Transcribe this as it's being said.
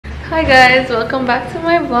Hi guys, welcome back to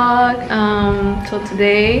my vlog. So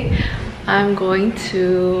today I'm going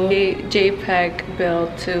to JPEG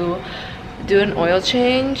build to do an oil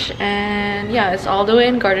change, and yeah, it's all the way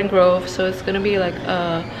in Garden Grove, so it's gonna be like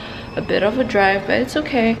a bit of a drive, but it's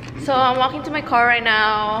okay. So I'm walking to my car right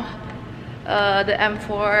now. The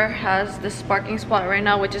M4 has this parking spot right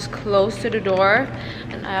now, which is close to the door,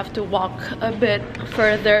 and I have to walk a bit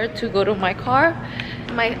further to go to my car.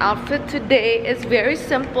 My outfit today is very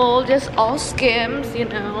simple, just all Skims, you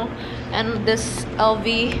know, and this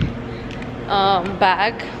LV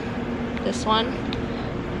bag, this one.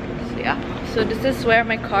 So yeah, so this is where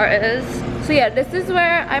my car is. So yeah, this is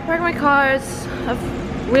where I park my car. It's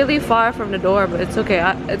really far from the door, but it's okay.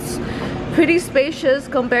 It's pretty spacious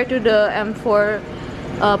compared to the M4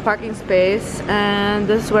 parking space, and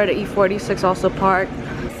this is where the E46 also parked.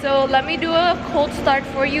 So let me do a cold start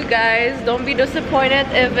for you guys. Don't be disappointed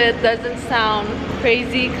if it doesn't sound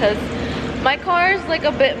crazy, because my car is like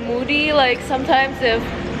a bit moody. Like sometimes if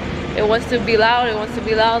it wants to be loud, it wants to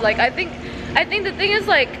be loud. Like I think the thing is,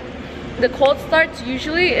 like, the cold starts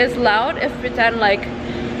usually is loud if pretend like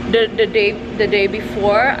the day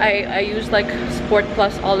before I use like Sport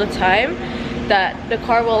Plus all the time, that the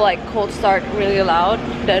car will like cold start really loud,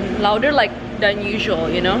 then louder like than usual,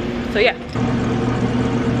 you know. So yeah.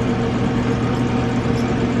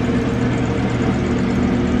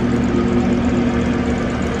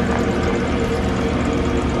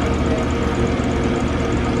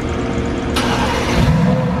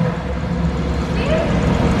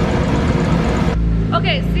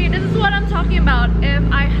 Okay, see, this is what I'm talking about. If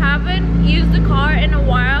I haven't used the car in a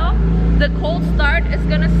while, the cold start is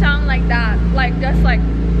gonna sound like that, like just like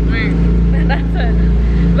that's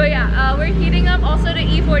it. But yeah, we're heating up also the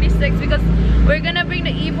E46 because we're gonna bring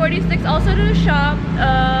the E46 also to the shop.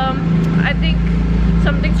 I think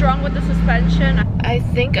something's wrong with the suspension. I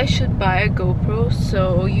think I should buy a GoPro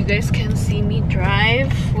so you guys can see me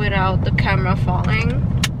drive without the camera falling.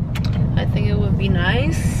 I think it would be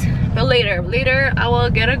nice. But later I will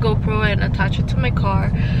get a GoPro and attach it to my car,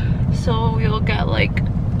 so you'll get like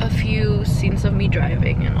a few scenes of me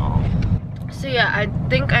driving and all. So yeah, I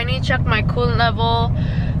think I need to check my coolant level,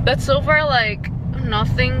 but so far like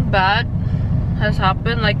nothing bad has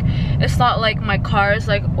happened. Like it's not like my car is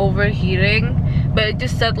like overheating, but it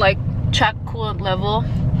just said like check coolant level.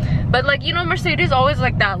 But like, you know, Mercedes always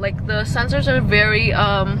like that, like the sensors are very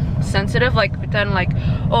sensitive, like pretend like,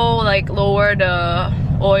 oh, like lower the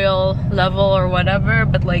oil level or whatever,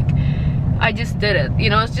 but like I just did it, you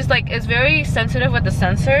know. It's just like it's very sensitive with the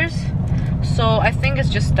sensors, so I think it's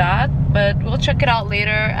just that, but we'll check it out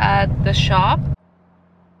later at the shop.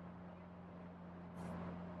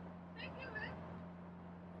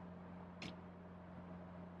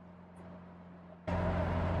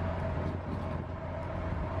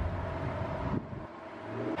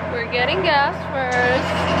 We're getting gas first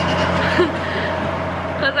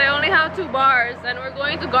because I only have 2 bars, and we're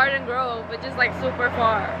going to Garden Grove, which is like super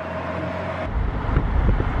far.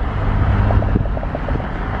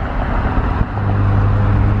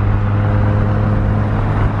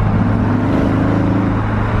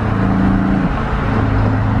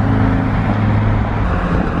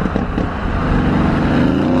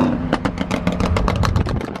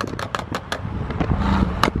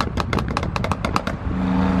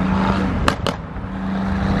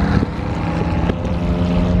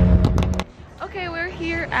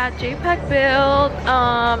 At JPEG build,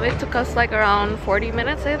 it took us like around 40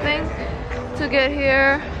 minutes, I think, to get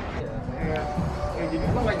here.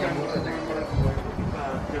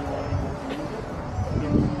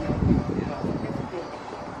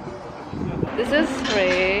 This is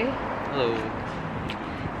Ray. Hello.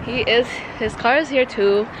 His car is here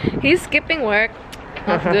too. He's skipping work.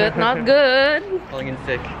 Not good, not good. Calling in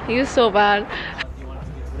sick. He was so bad.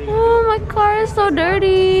 Oh, my car is so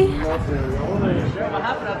dirty.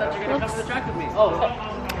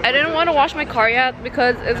 I didn't want to wash my car yet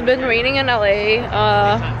because it's been raining in LA.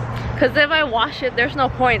 Because if I wash it, there's no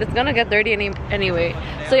point. It's gonna get dirty anyway.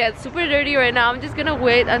 So yeah, it's super dirty right now. I'm just gonna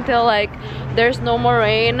wait until like there's no more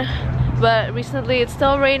rain. But recently it's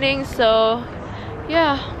still raining, so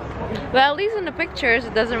yeah. But at least in the pictures,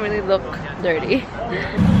 it doesn't really look dirty.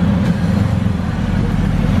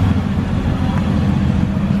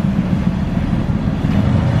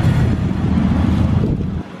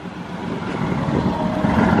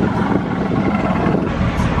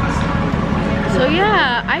 So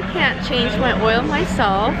yeah, I can't change my oil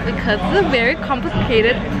myself because it's a very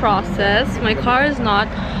complicated process. My car is not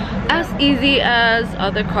as easy as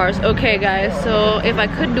other cars. Okay guys, so if I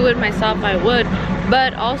could do it myself I would,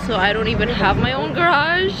 but also I don't even have my own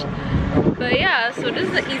garage. But yeah, so this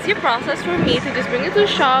is the easier process for me to just bring it to the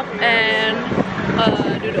shop and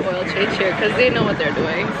do the oil change here because they know what they're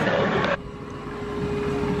doing. So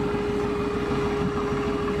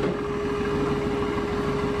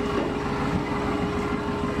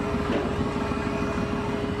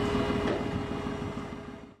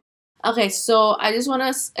okay, so I just want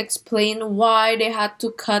to explain why they had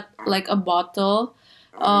to cut like a bottle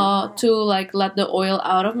to like let the oil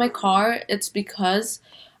out of my car. It's because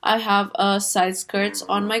I have side skirts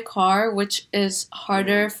on my car, which is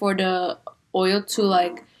harder for the oil to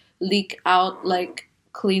like leak out like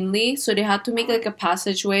cleanly. So they had to make like a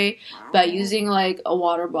passageway by using like a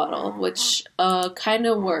water bottle, which kind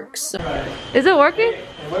of works. Is it working?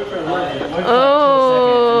 It worked for a little bit. It worked Oh. for like 2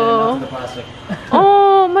 seconds, and then now it's the plastic.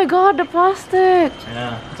 Oh my god, the plastic!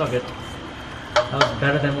 Yeah, it's all good. That was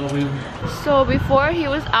better than what we... So before he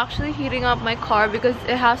was actually heating up my car because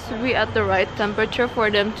it has to be at the right temperature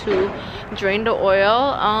for them to drain the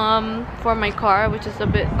oil for my car, which is a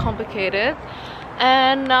bit complicated.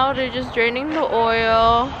 And now they're just draining the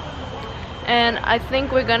oil, and I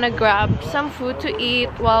think we're gonna grab some food to eat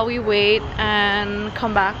while we wait and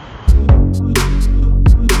come back.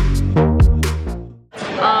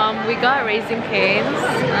 We got Raising Canes.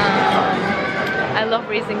 I love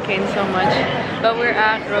Raising Cane's so much, but we're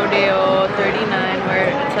at Rodeo 39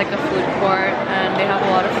 where it's like a food court and they have a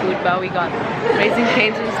lot of food, but we got Raising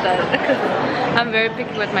Cane's instead because I'm very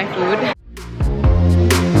picky with my food.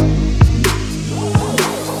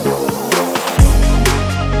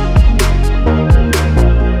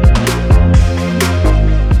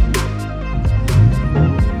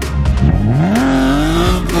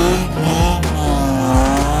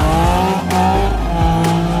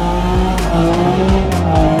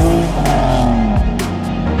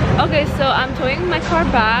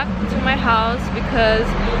 Back to my house because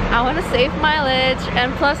I want to save mileage,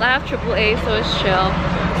 and plus I have AAA, so it's chill.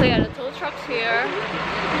 So yeah, the tow truck's here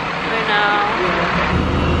right now.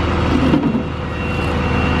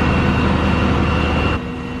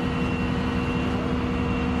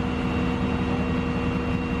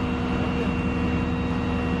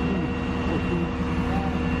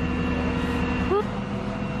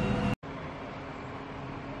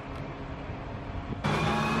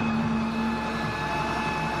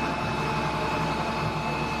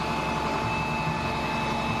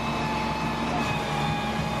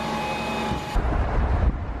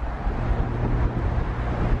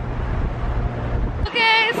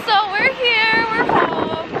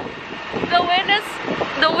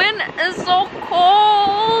 The wind is so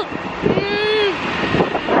cold.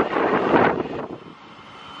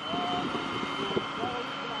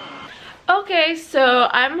 Okay, so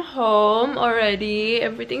I'm home already.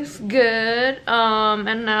 Everything's good.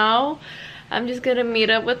 And now I'm just gonna meet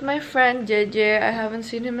up with my friend JJ. I haven't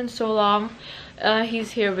seen him in so long.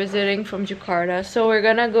 He's here visiting from Jakarta. So we're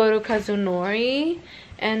gonna go to Kazunori.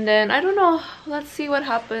 And then, I don't know, let's see what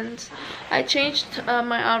happens. I changed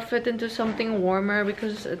my outfit into something warmer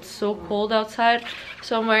because it's so cold outside.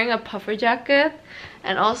 So I'm wearing a puffer jacket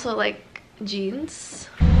and also like jeans.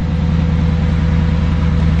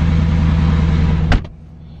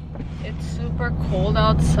 It's super cold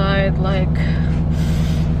outside, like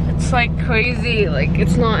it's like crazy. Like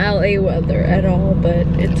it's not LA weather at all, but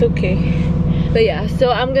it's okay. But yeah,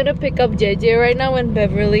 so I'm gonna pick up JJ right now in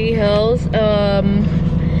Beverly Hills.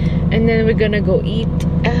 And then we're gonna go eat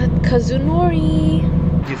at Kazunori.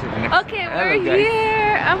 Okay, we're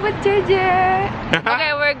here. I'm with JJ.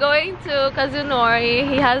 Okay, we're going to Kazunori.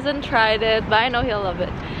 He hasn't tried it, but I know he'll love it.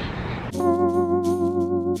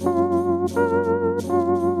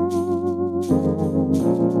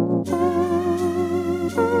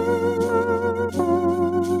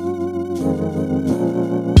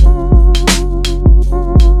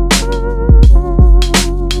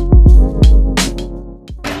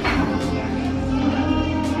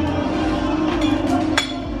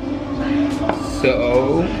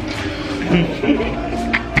 So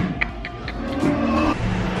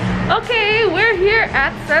okay, we're here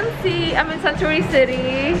at Sensi. I'm in Century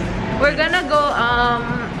City. We're gonna go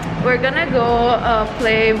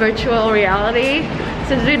play virtual reality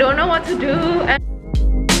since we don't know what to do. And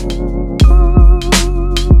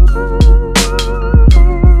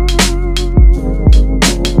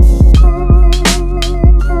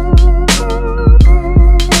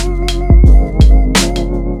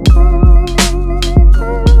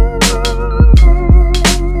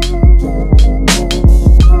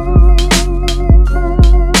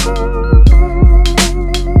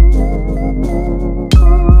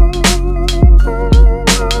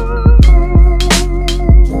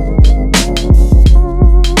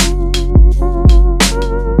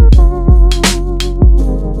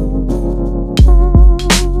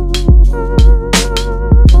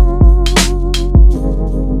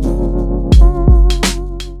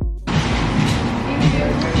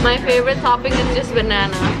topping is just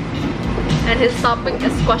banana. And his topping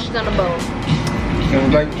is questionable.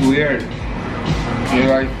 It's like weird. You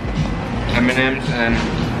like M&M's and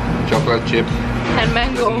chocolate chip. And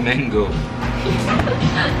mango. And mango.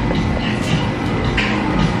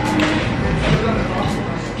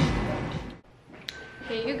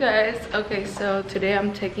 Hey you guys, okay, so today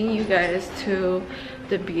I'm taking you guys to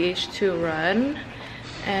the BH2 run,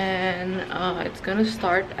 and it's gonna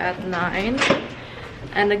start at 9,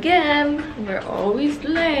 and again we're always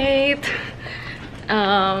late.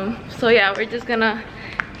 So yeah, we're just gonna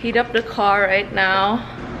heat up the car right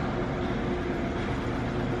now.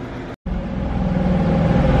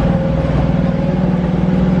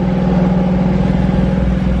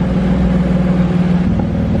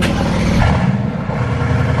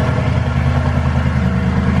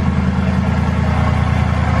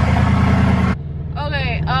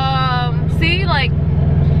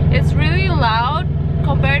 It's really loud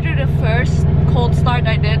compared to the first cold start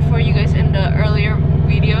I did for you guys in the earlier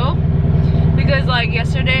video, because like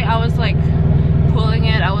yesterday I was like pulling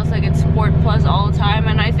it, I was like in Sport Plus all the time,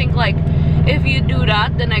 and I think like if you do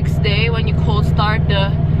that the next day when you cold start,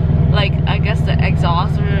 the like I guess the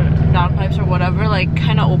exhaust or downpipes or whatever like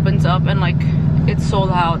kind of opens up and like it's so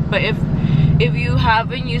loud. But if you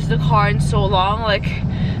haven't used the car in so long, like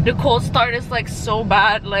the cold start is like so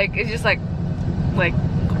bad, like it's just like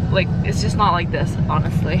it's just not like this,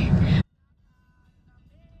 honestly.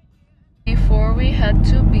 Before we head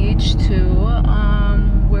to beach 2,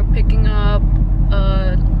 we're picking up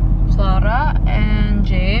Clara and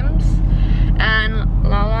James, and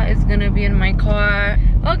Lala is gonna be in my car.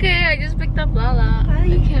 Okay, I just picked up Lala. Hi.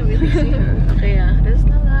 I can't really see her. Okay, yeah, there's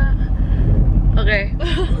Lala. Okay.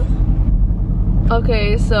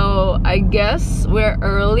 Okay, so I guess we're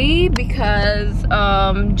early because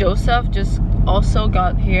Joseph just also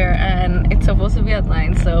got here and it's supposed to be at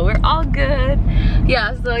 9, so we're all good.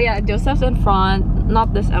 Yeah, so yeah, Joseph's in front,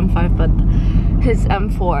 not this M5 but his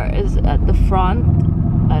M4 is at the front.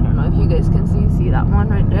 I don't know if you guys can see that one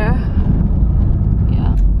right there.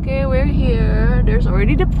 Yeah, okay, we're here. There's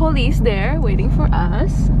already the police there waiting for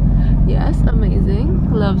us. Yes,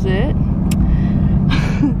 amazing, loves it.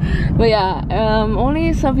 But yeah,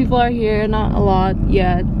 only some people are here, not a lot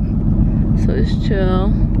yet, so it's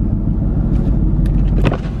chill.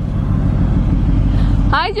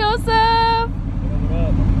 Hi Joseph!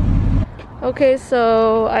 Okay,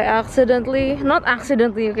 so I not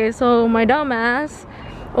accidentally, okay, so my dumbass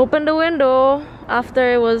opened the window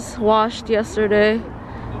after it was washed yesterday,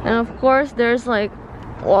 and of course there's like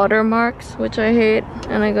watermarks, which I hate,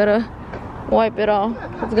 and I gotta wipe it off.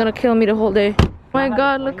 It's gonna kill me the whole day. Oh my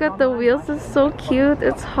god, look at the wheels, it's so cute,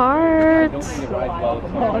 it's hard.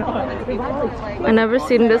 I never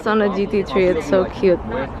seen this on a GT3, it's so cute.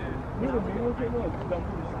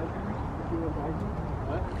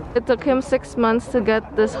 It took him 6 months to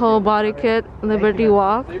get this whole body kit, Liberty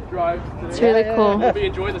Walk. It's really cool. Okay,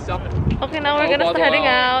 now we're gonna start heading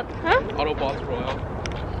out. Huh? Autobots roll out.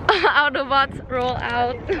 Autobots roll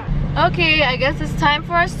out. Okay, I guess it's time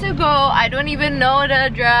for us to go. I don't even know the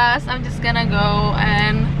address. I'm just gonna go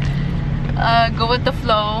and go with the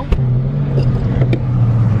flow.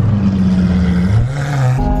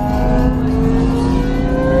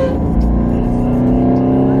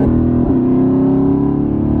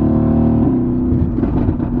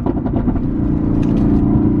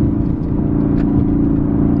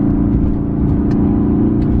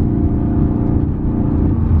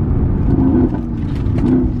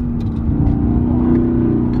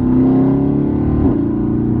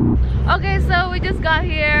 Got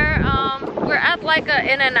here. We're at like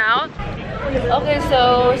a In-N-Out. Okay,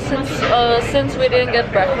 so since we didn't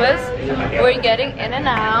get breakfast, we're getting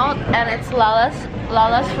In-N-Out, and it's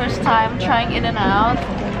Lala's first time trying In-N-Out.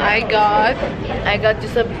 I got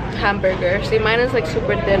just a hamburger. See, mine is like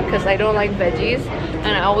super thin because I don't like veggies,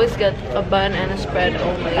 and I always get a bun and a spread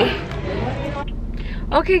only.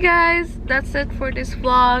 Okay guys, that's it for this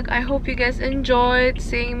vlog. I hope you guys enjoyed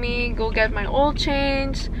seeing me go get my oil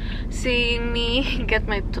change, seeing me get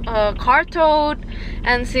my car towed,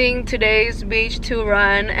 and seeing today's BH2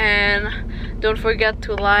 run. And don't forget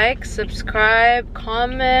to like, subscribe,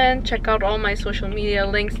 comment, check out all my social media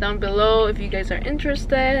links down below if you guys are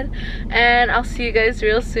interested. And I'll see you guys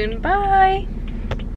real soon. Bye!